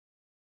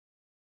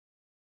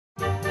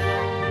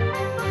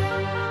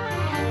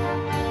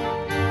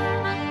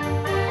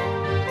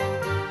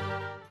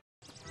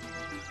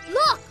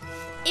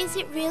Is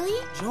it really?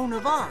 Joan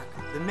of Arc,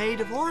 the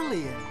Maid of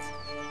Orleans.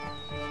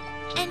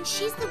 And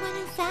she's the one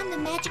who found the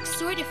magic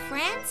sword of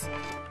France?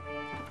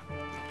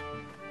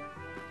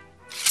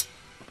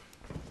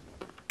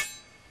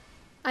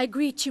 I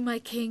greet you, my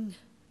king,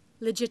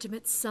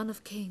 legitimate son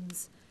of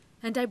kings,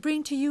 and I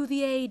bring to you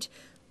the aid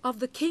of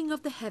the King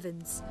of the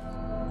Heavens.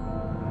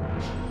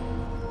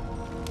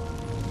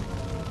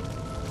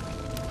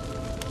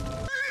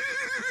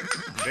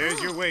 There's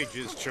your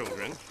wages,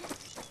 children.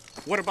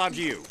 What about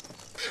you?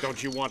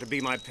 Don't you want to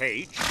be my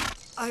page?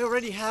 I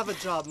already have a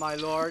job, my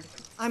lord.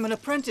 I'm an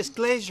apprentice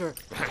glazier.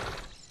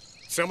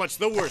 So much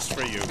the worse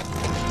for you.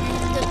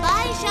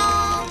 Goodbye,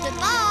 Jean.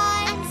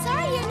 Goodbye. I'm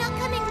sorry you're not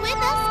coming with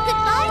us.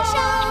 Goodbye,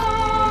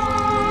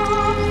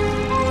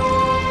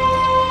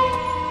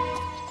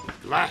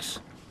 Jean. Glass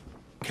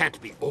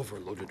can't be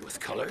overloaded with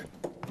color.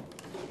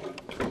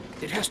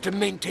 It has to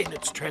maintain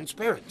its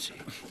transparency.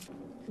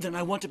 Then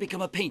I want to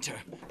become a painter.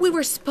 We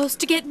were supposed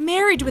to get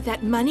married with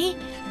that money.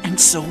 And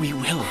so we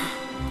will.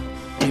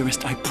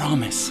 Dearest, I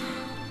promise.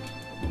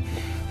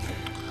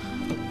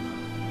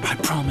 I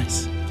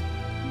promise.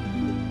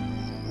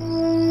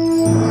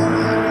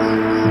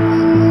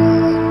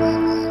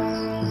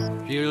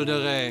 Gilles de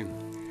Rais,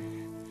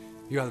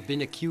 you have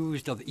been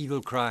accused of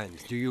evil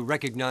crimes. Do you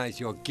recognize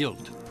your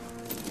guilt?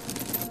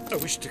 I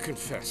wish to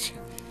confess.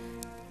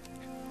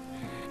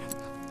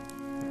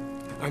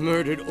 I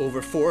murdered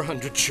over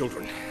 400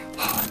 children.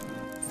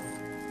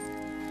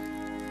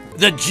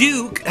 The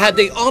Duke had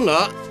the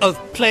honor of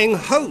playing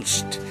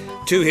host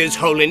to His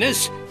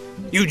Holiness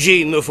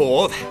Eugene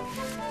IV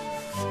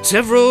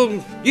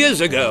several years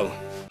ago.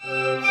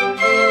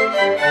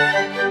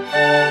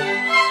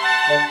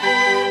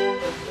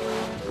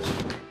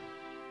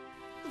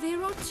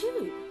 There are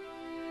two.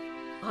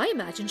 I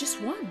imagine just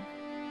one.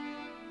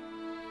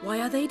 Why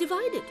are they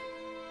divided?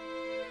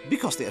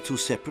 Because they are two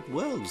separate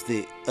worlds,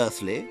 the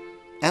earthly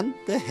and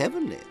the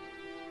heavenly.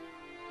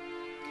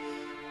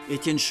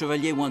 Etienne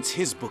Chevalier wants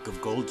his book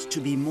of gold to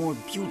be more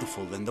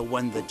beautiful than the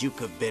one the Duke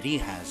of Berry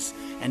has,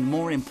 and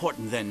more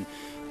important than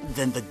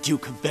the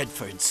Duke of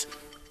Bedford's.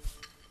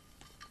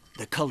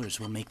 The colors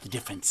will make the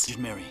difference,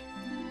 Mary.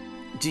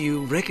 Do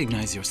you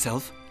recognize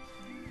yourself?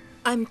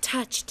 I'm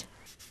touched.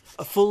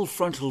 A full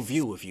frontal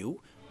view of you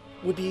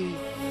would be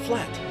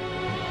flat.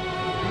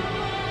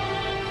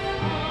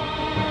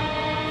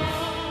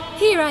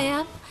 Here I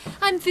am.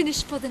 I'm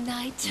finished for the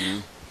night.